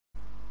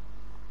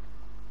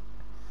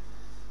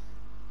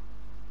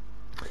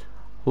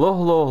Hello,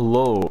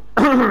 hello,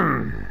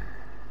 hello.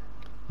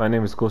 My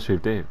name is Ghost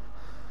Shave Dave.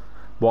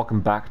 Welcome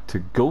back to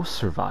Ghost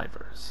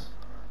Survivors.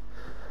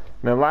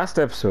 Now, last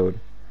episode,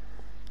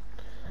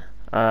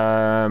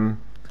 I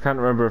can't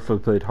remember if we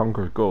played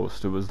Hunger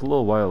Ghost. It was a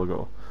little while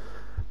ago,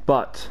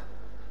 but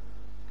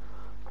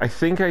I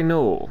think I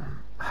know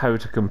how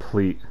to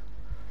complete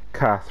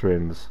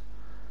Katherine's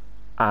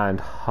and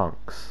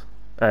Hunk's.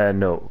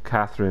 No,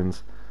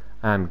 Katherine's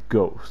and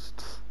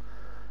Ghost's.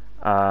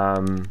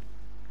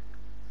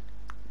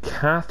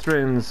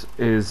 Katherine's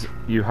is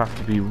you have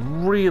to be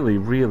really,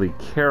 really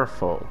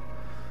careful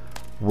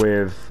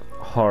with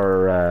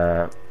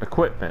her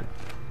equipment.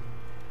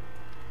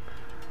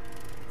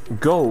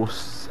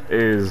 Ghosts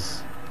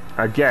is,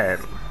 again,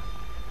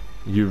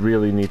 you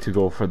really need to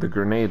go for the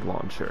grenade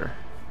launcher.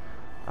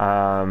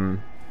 And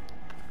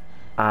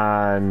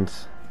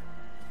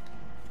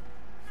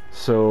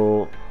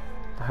so,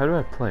 how do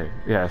I play?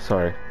 Yeah,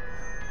 sorry.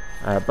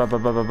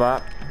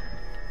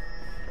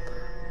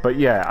 But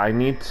yeah, I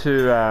need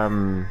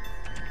to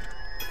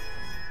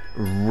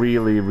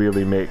really,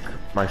 really make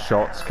my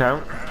shots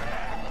count.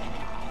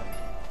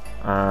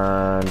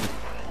 And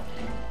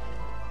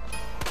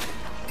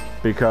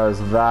because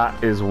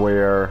that is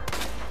where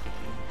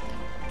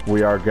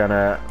we are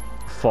gonna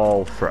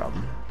fall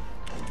from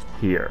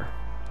here.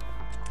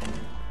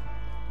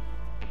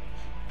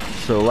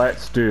 So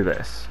let's do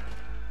this.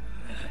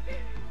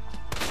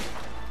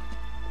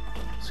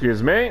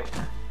 Excuse me.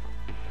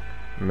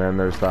 And then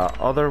there's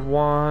that other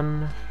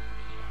one.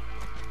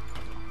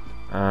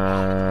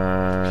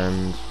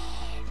 And...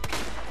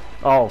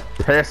 oh,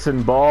 piss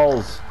and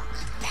balls.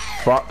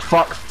 Fuck,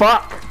 fuck,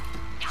 fuck!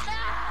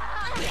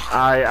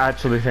 I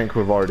actually think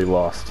we've already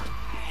lost.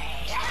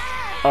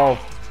 Oh,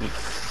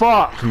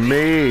 fuck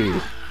me!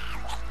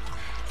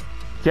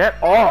 Get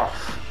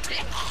off!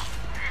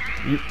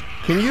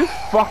 Can you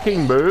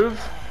fucking move?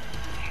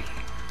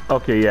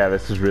 Okay, yeah,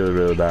 this is really,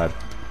 really bad.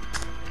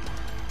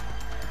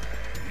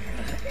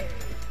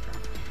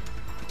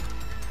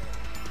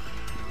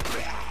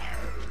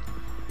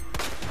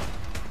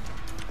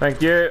 Thank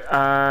you,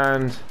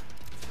 and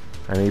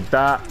I need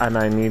that, and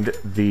I need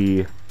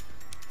the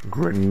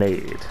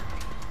grenade.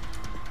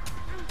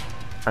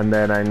 And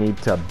then I need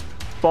to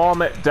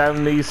bomb it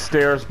down these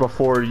stairs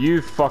before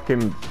you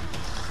fucking...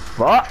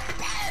 fuck!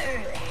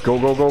 Go,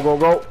 go, go, go,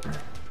 go!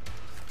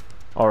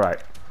 Alright.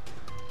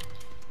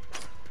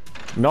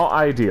 Not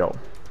ideal.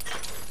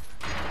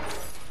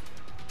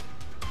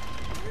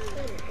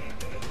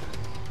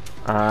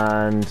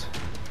 And...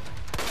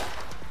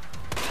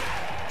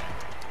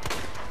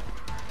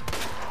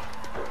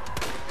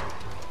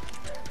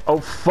 oh,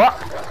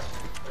 fuck!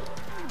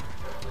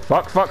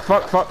 Fuck, fuck,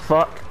 fuck, fuck,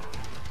 fuck.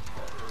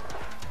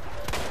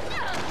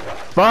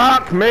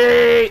 Fuck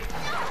me!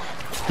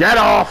 Get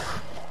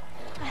off!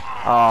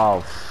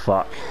 Oh,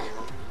 fuck.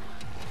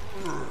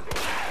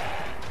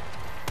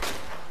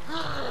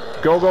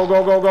 Go, go,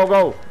 go, go, go,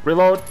 go!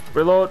 Reload,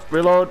 reload,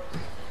 reload.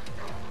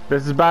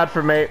 This is bad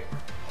for me.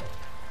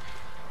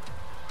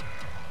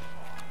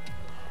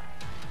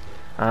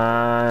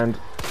 And...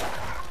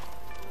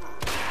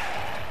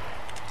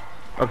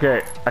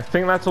 okay, I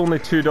think that's only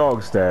 2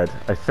 dogs dead,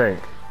 I think.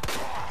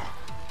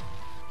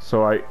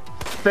 So I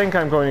think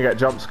I'm going to get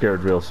jump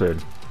scared real soon.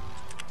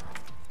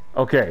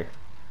 Okay.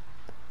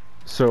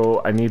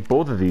 So I need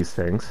both of these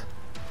things.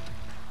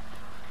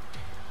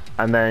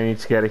 And then I need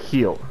to get a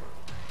heal.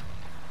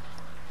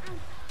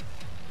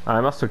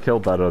 I must have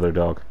killed that other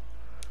dog.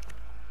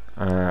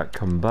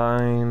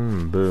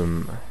 Combine,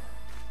 boom.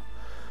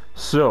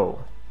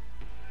 So,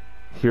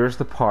 here's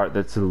the part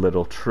that's a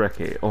little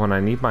tricky. Oh, and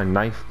I need my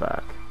knife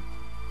back.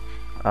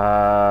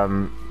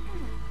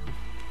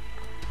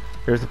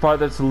 Here's the part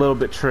that's a little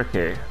bit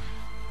tricky,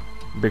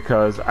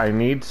 because I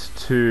need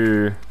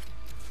to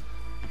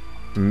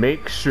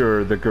make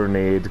sure the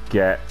grenade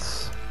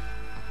gets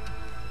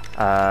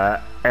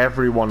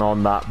everyone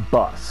on that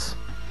bus,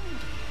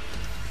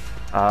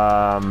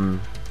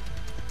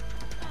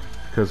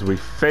 because we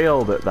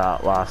failed at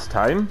that last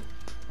time.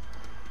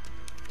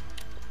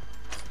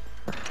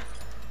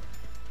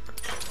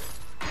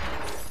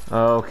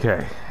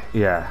 Okay,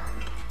 yeah.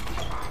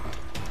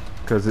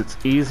 Because it's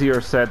easier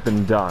said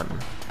than done.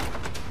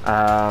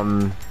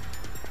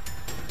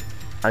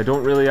 I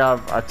don't really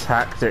have a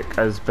tactic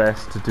as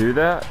best to do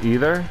that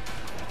either.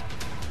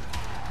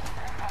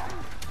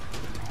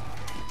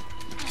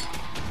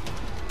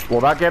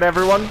 Will that get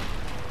everyone?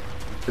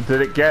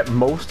 Did it get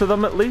most of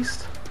them at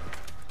least?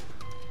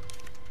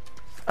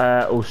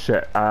 Oh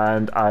shit,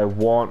 and I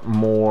want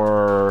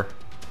more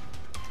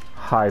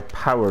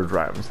high-powered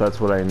rounds. That's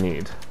what I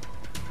need.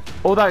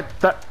 Oh,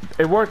 that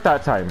it worked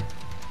that time.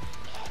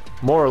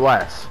 More or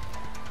less.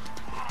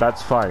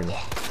 That's fine.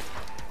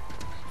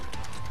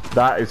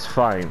 That is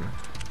fine.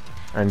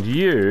 And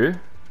you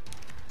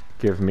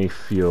give me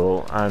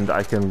fuel, and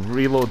I can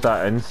reload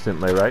that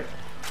instantly, right?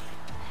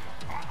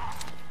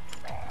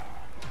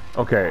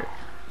 Okay,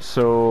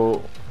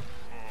 so...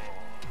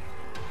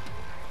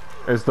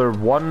 is there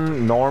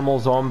one normal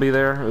zombie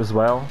there as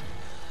well?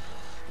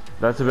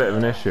 That's a bit of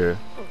an issue.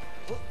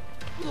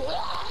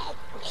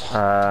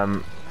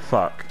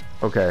 Fuck.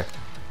 Okay.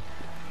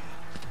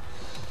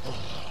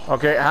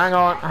 Okay, hang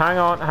on, hang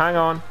on, hang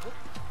on.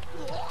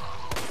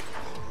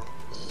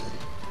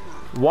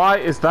 Why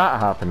is that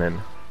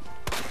happening?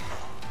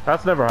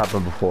 That's never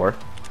happened before.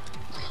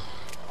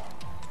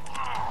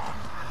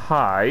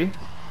 Hi.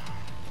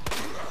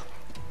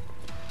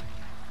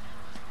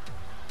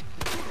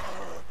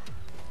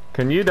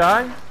 Can you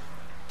die?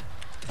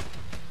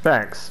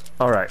 Thanks.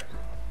 Alright.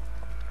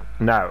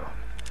 Now,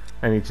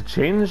 I need to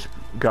change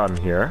gun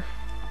here.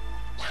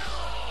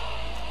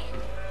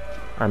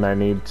 And I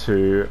need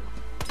to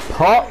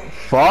pop.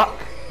 Fuck.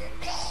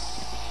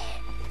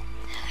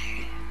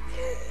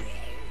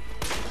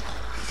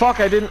 Fuck,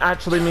 I didn't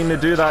actually mean to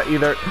do that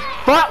either.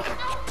 Fuck!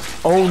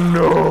 Oh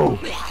no!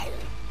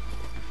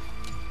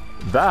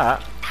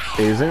 That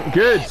isn't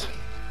good.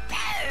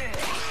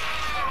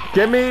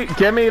 Give me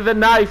the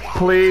knife,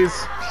 please.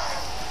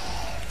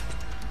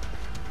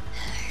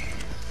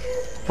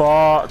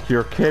 Fuck,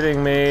 you're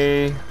kidding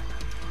me.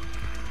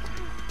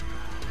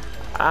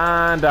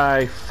 And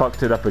I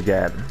fucked it up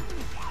again.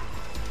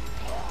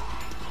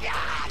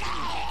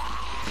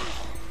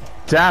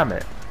 Damn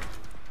it.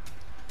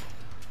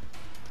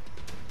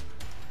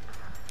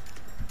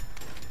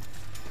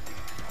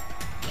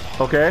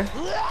 Okay.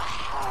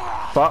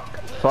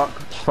 Fuck, fuck,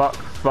 fuck,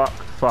 fuck,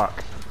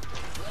 fuck.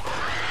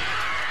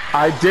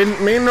 I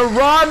didn't mean to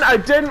run! I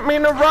didn't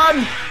mean to run!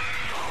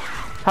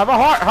 Have a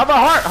heart! Have a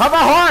heart! Have a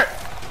heart!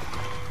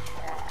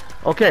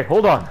 Okay,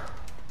 hold on.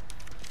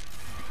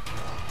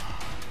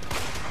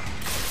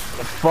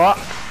 Fuck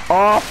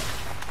off!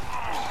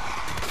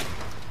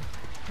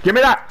 Give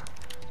me that!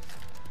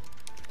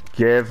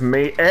 Give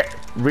me it!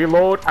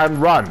 Reload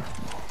and run!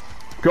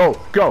 Go,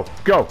 go,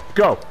 go,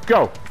 go,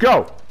 go,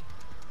 go!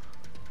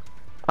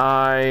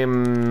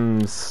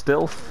 I'm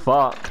still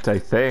fucked, I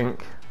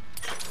think.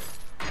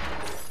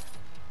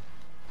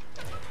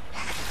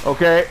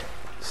 Okay,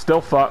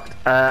 still fucked.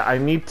 I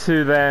need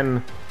to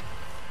then...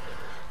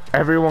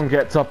 Everyone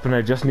gets up and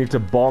I just need to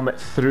bomb it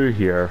through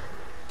here.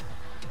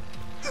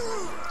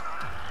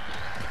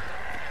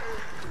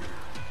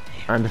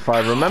 And if I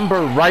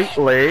remember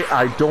rightly,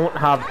 I don't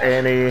have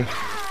any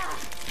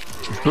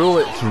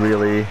bullets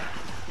really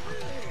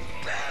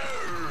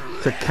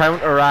to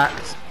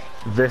counteract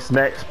this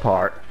next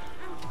part,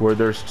 where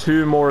there's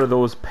 2 more of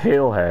those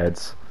pale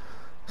heads.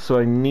 So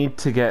I need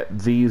to get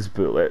these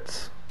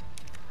bullets.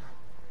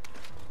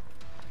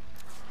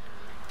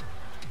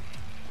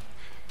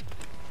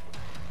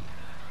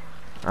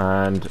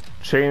 And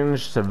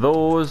change to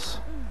those.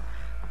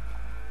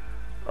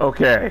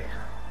 Okay.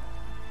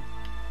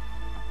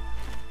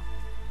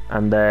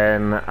 And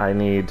then I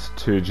need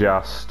to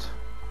just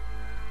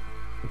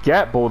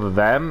get both of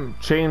them,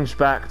 change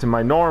back to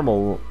my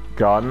normal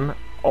gun,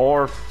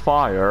 or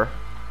fire,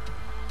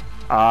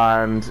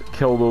 and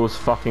kill those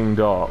fucking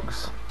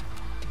dogs.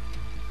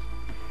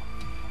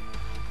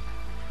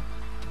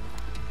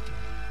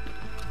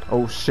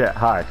 Oh shit,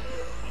 hi.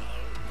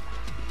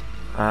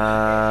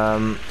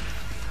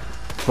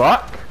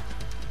 Fuck.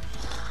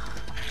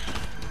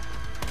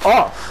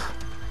 Off.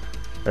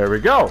 There we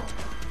go.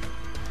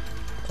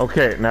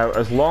 Okay, now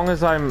as long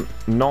as I'm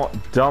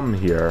not dumb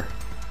here,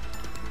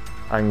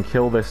 I can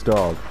kill this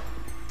dog.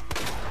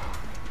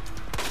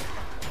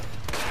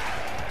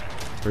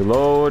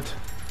 Reload.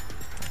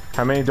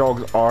 How many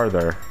dogs are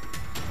there?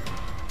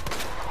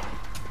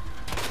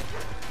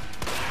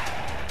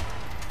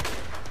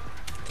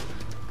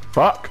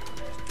 Fuck.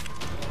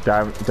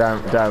 Down,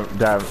 down, down,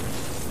 down.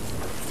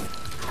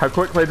 How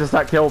quickly does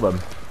that kill them?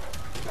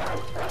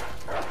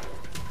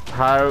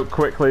 How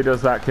quickly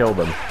does that kill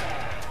them?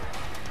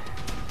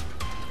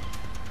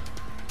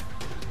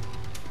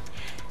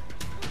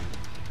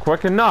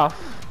 Quick enough.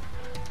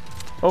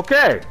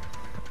 Okay.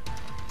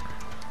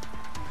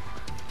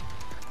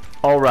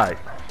 Alright.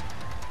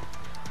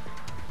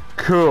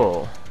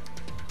 Cool.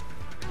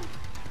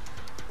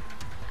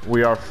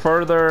 We are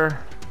further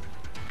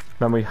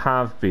than we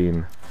have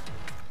been.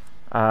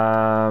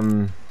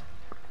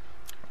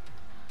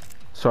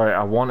 Sorry,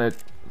 I wanted...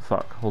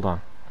 Fuck, hold on.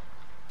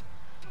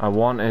 I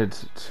wanted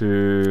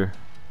to...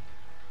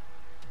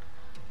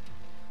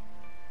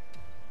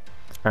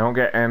 I don't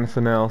get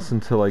anything else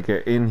until I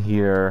get in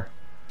here.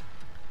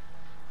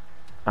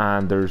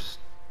 And there's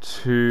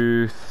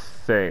 2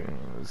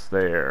 things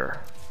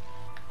there.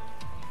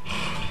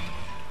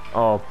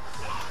 Oh,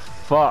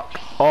 fuck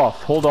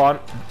off. Hold on.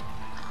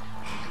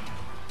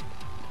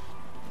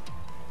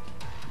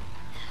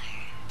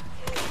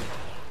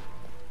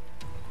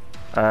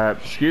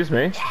 Excuse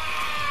me.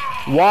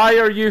 Why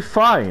are you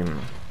fine?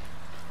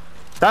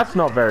 That's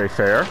not very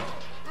fair.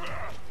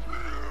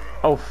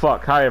 Oh,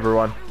 fuck. Hi,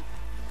 everyone.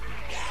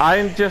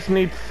 I just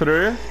need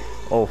through.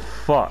 Oh,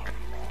 fuck.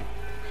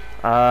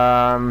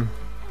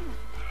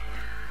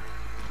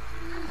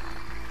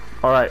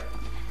 Alright.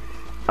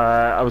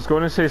 I was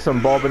going to say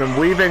some bobbing and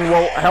weaving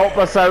will help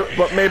us out,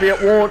 but maybe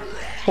it won't.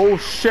 Oh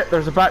shit,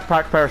 there's a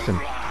backpack person.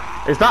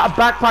 Is that a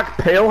backpack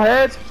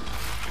palehead?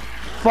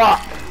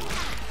 Fuck.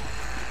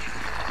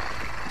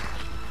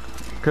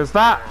 Because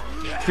that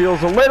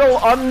feels a little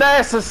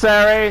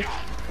unnecessary.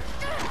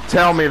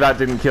 Tell me that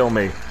didn't kill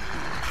me.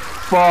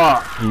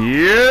 Fuck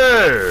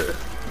you!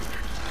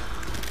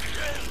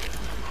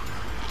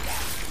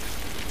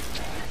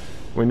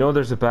 We know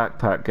there's a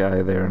backpack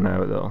guy there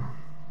now, though.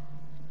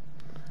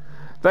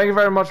 Thank you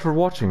very much for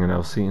watching, and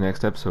I'll see you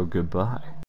next episode. Goodbye.